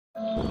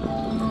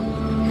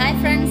Hi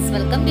friends,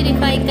 welcome to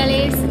Refy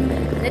Colors.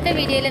 ഇന്നത്തെ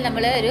വീഡിയോയിൽ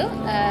നമ്മൾ ഒരു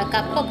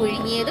കപ്പ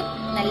പുഴുങ്ങിയതും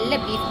നല്ല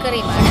ബീഫ്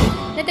കറിയുമാണ്.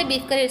 ഇന്നത്തെ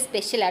ബീഫ് കറി ഒരു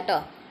സ്പെഷ്യൽ ആട്ടോ.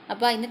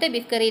 അപ്പോൾ ഇന്നത്തെ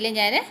ബീഫ് കറിയിൽ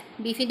ഞാൻ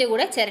ബീഫിൻ്റെ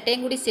കൂടെ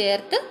ചിരട്ടയും കൂടി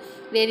ചേർത്ത്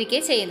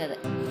വേവിക്കുകയാണ് ചെയ്യുന്നത്.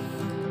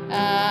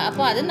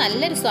 അപ്പോൾ അത്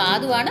നല്ലൊരു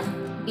സ്വാദുമാണ്.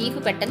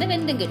 ബീഫ് പെട്ടെന്ന്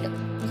വെന്തും കിട്ടും.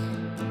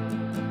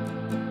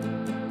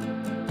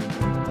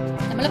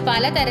 നമ്മൾ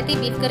പലതരത്തിൽ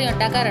ബീഫ് കറി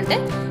ഉണ്ടാക്കാറുണ്ട്,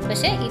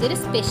 പക്ഷേ ഇതൊരു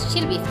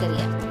സ്പെഷ്യൽ ബീഫ്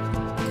കറിയാണ്.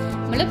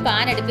 നമ്മൾ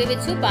പാൻ അടുപ്പിൽ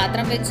വെച്ചു,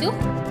 പാത്രം വെച്ചു.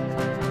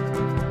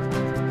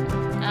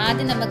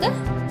 ആദ്യം നമുക്ക്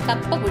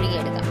കപ്പ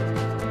പുഴുങ്ങിയെടുക്കാം.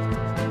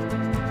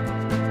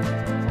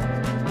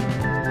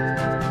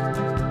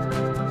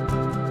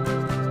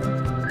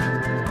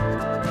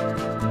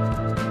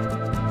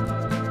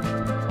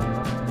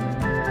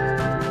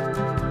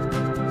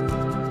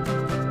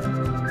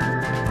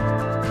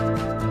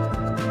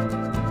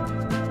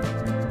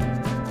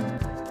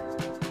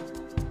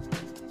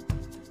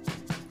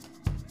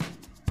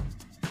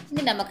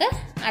 ഇനി നമുക്ക്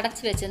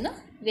അടച്ചു വെച്ചൊന്ന്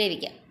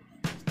വേവിക്കാം.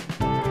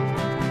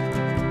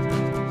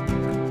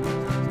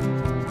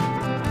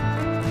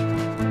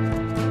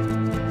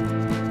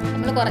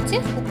 കുറച്ച്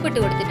ഉപ്പിട്ട്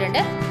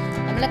കൊടുത്തിട്ടുണ്ട്.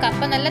 നമ്മൾ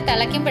കപ്പ നല്ല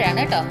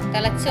തിളയ്ക്കുമ്പോഴാണ് കേട്ടോ,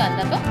 തിളച്ച്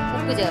വന്നപ്പോൾ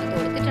ഉപ്പ് ചേർത്ത്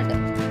കൊടുത്തിട്ടുണ്ട്.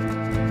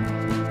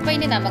 അപ്പോൾ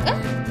ഇനി നമുക്ക്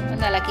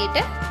ഒന്ന്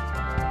ഇളക്കിയിട്ട്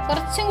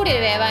കുറച്ചും കൂടി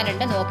ഒരു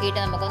വേവാനുണ്ട്, നോക്കിയിട്ട്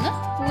നമുക്കൊന്ന്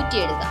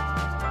ഊറ്റിയെടുക്കാം.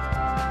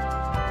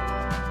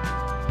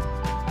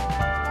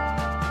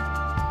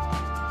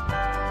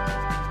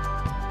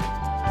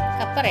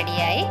 കപ്പ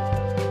റെഡിയായി.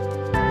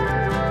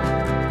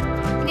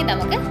 ഇനി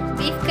നമുക്ക്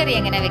ബീഫ് കറി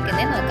എങ്ങനെ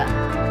വെക്കുന്നതെന്ന് നോക്കാം.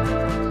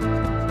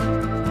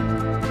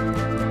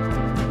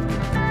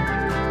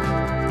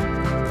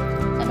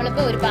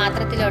 നമ്മളിപ്പോൾ ഒരു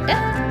പാത്രത്തിലോട്ട്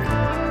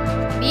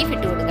ബീഫ്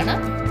ഇട്ട് കൊടുക്കണം.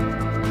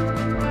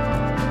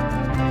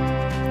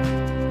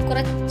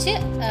 കുറച്ച്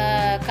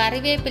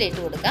കറിവേപ്പില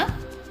ഇട്ട് കൊടുക്കാം.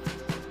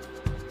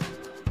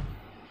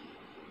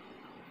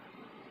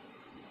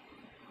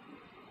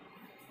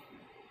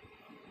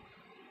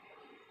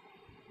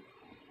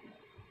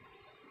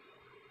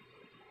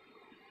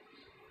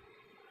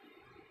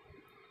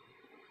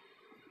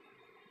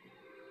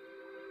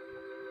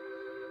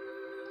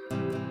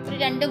 ഒരു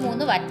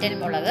 2-3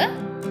 വറ്റൽമുളക്,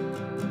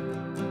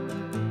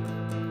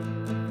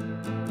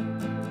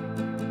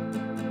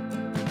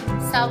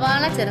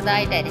 സവാള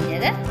ചെറുതായിട്ട്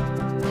അരിഞ്ഞത്,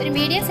 ഒരു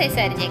മീഡിയം സൈസ്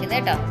അരിഞ്ഞേക്കുന്നത്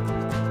കേട്ടോ.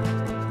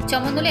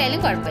 ചുമന്നുള്ളി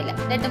ആയാലും കുഴപ്പമില്ല.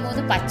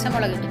 2-3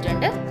 പച്ചമുളക്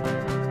ഇട്ടിട്ടുണ്ട്.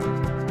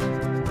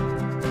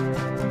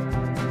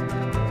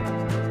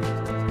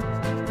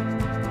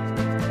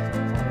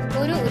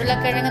 ഒരു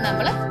ഉരുളക്കിഴങ്ങ്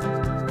നമ്മൾ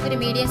ഒരു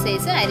മീഡിയം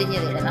സൈസ്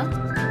അരിഞ്ഞത് ഇടണം.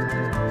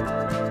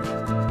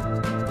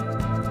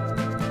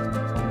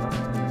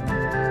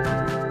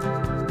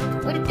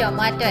 ഒരു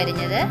ടൊമാറ്റോ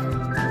അരിഞ്ഞത്,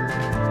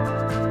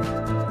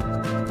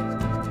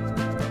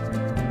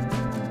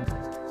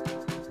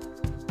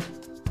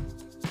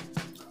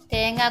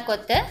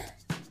 തേങ്ങാക്കൊത്ത്,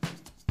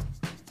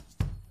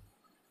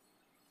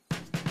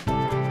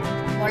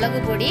 മുളക്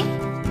പൊടി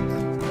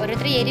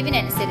ഓരോരുത്തർ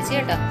എരിവിനനുസരിച്ച്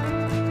കേട്ടോ,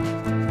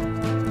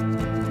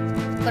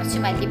 കുറച്ച്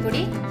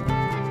മല്ലിപ്പൊടി,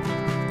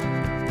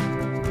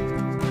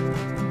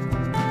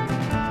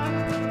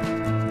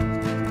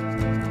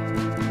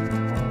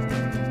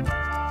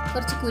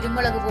 കുറച്ച്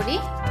കുരുമുളക് പൊടി,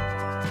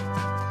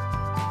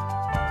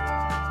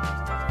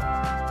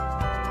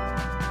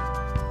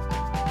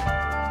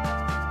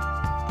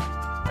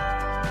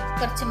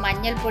 കുറച്ച്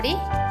മഞ്ഞൾപ്പൊടി,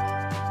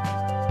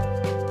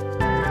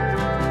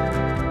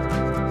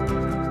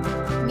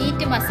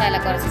 മീറ്റ് മസാല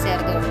കുറച്ച്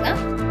ചേർത്ത് കൊടുക്കാം.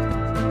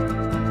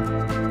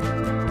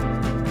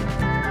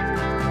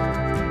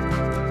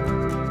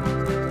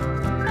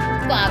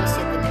 ഉപ്പ്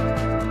ആവശ്യത്തിന്.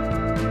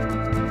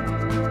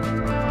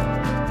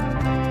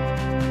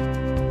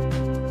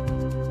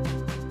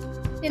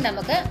 ഇനി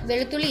നമുക്ക്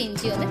വെളുത്തുള്ളി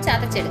ഇഞ്ചി ഒന്ന്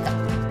ചതച്ചെടുക്കാം.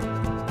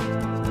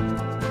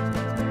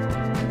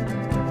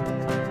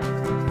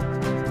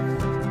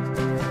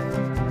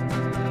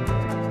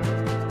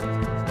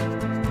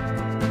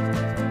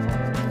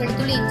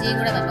 വെളുത്തുള്ളി ഇഞ്ചിയും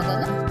കൂടെ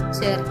നമുക്കൊന്ന്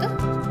ചേർത്ത്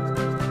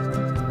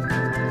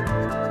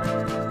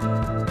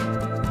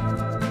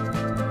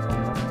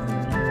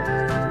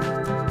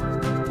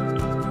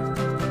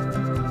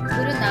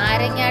ഒരു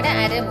നാരങ്ങയുടെ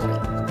അരമുറി,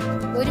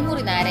 ഒരു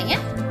മുറി നാരങ്ങ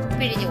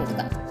പിഴിഞ്ഞു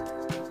കൊടുക്കാം.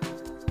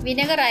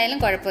 വിനെഗർ ആയാലും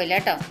കുഴപ്പമില്ല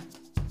കേട്ടോ.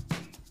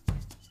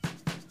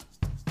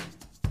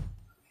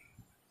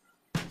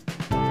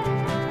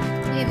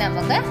 ഇനി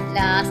നമുക്ക്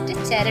ലാസ്റ്റ്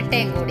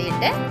ചിരട്ടയും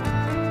കൂടിയിട്ട്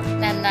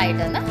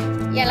നന്നായിട്ടൊന്ന്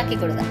ഇളക്കി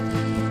കൊടുക്കാം.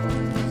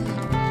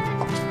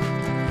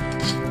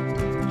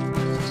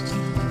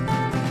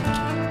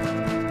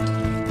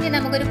 ഇനി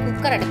നമുക്കൊരു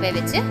കുക്കർ അടുപ്പിൽ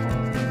വെച്ച്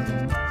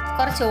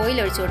കുറച്ച് ഓയിൽ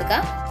ഒഴിച്ചു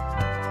കൊടുക്കാം.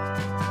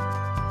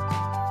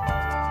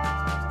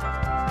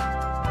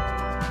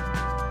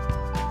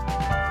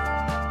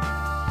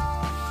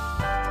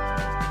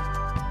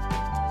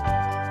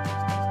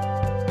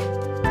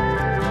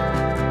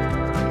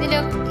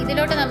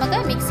 ഇതിലോട്ട് നമുക്ക്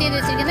മിക്സ് ചെയ്ത്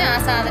വെച്ചിരിക്കുന്ന ആ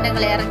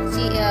സാധനങ്ങൾ,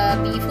 ഇറച്ചി,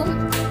 ബീഫും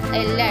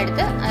എല്ലാം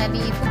എടുത്ത്,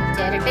 ബീഫും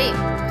ചിരട്ടയും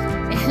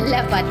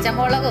എല്ലാം,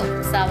 പച്ചമുളകും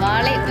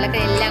സവാളയും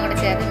ഉരുളക്കിഴങ്ങും എല്ലാം കൂടെ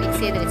ചേർത്ത്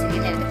മിക്സ് ചെയ്ത്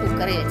വെച്ചിരിക്കുന്ന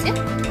കുക്കറിൽ വെച്ച്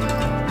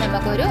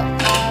നമുക്കൊരു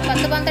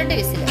 10-12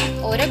 വിസിൽ.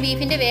 ഓരോ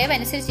ബീഫിൻ്റെ വേവ്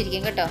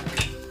അനുസരിച്ചിരിക്കും കേട്ടോ.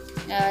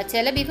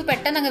 ചില ബീഫ്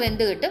പെട്ടെന്ന് അങ്ങ്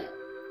വെന്ത് കിട്ടും,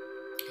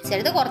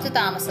 ചിലത് കുറച്ച്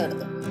താമസം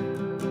എടുക്കും.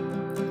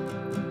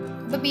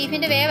 അപ്പോൾ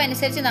ബീഫിൻ്റെ വേവ്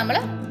അനുസരിച്ച് നമ്മൾ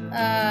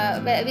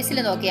വിസിൽ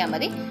നോക്കിയാൽ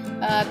മതി.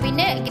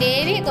 പിന്നെ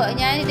ഗ്രേവി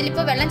ഞാൻ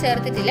ഇതിലിപ്പോൾ വെള്ളം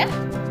ചേർത്തിട്ടില്ല.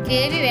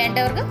 ഗ്രേവി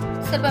വേണ്ടവർക്ക്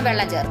സ്വല്പം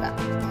വെള്ളം ചേർക്കാം,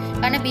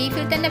 കാരണം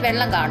ബീഫിൽ തന്നെ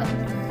വെള്ളം കാണും.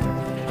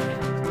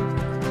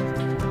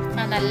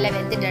 നല്ല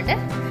വെന്തിട്ടുണ്ട്,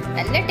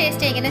 നല്ല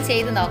ടേസ്റ്റ്. ഇങ്ങനെ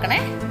ചെയ്ത് നോക്കണേ.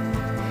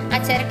 ആ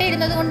ചിരട്ട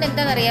ഇടുന്നത് കൊണ്ട്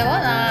എന്താണെന്നറിയാമോ,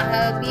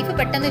 ബീഫ്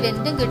പെട്ടെന്ന്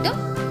വെന്തും കിട്ടും,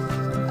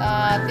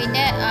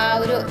 പിന്നെ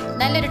ഒരു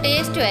നല്ലൊരു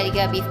ടേസ്റ്റും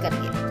ആയിരിക്കും ആ ബീഫ്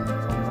കറിക്ക്.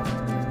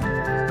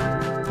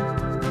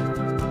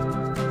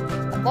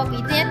 അപ്പോൾ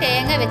ഇത് ഞാൻ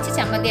തേങ്ങ വെച്ച്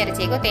ചമ്മന്തി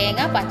അരച്ചേക്കോ.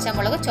 തേങ്ങ,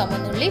 പച്ചമുളക്,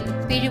 ചുമന്നുള്ളി,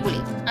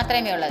 പിഴുപുളി,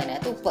 അത്രയുമേ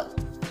ഉള്ളതിനകത്ത്, ഉപ്പ്.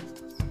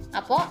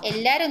 അപ്പോൾ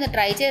എല്ലാവരും ഒന്ന്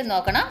ട്രൈ ചെയ്ത്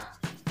നോക്കണം.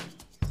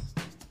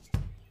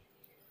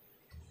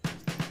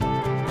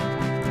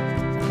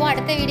 അപ്പോൾ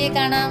അടുത്ത വീഡിയോ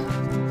കാണാം.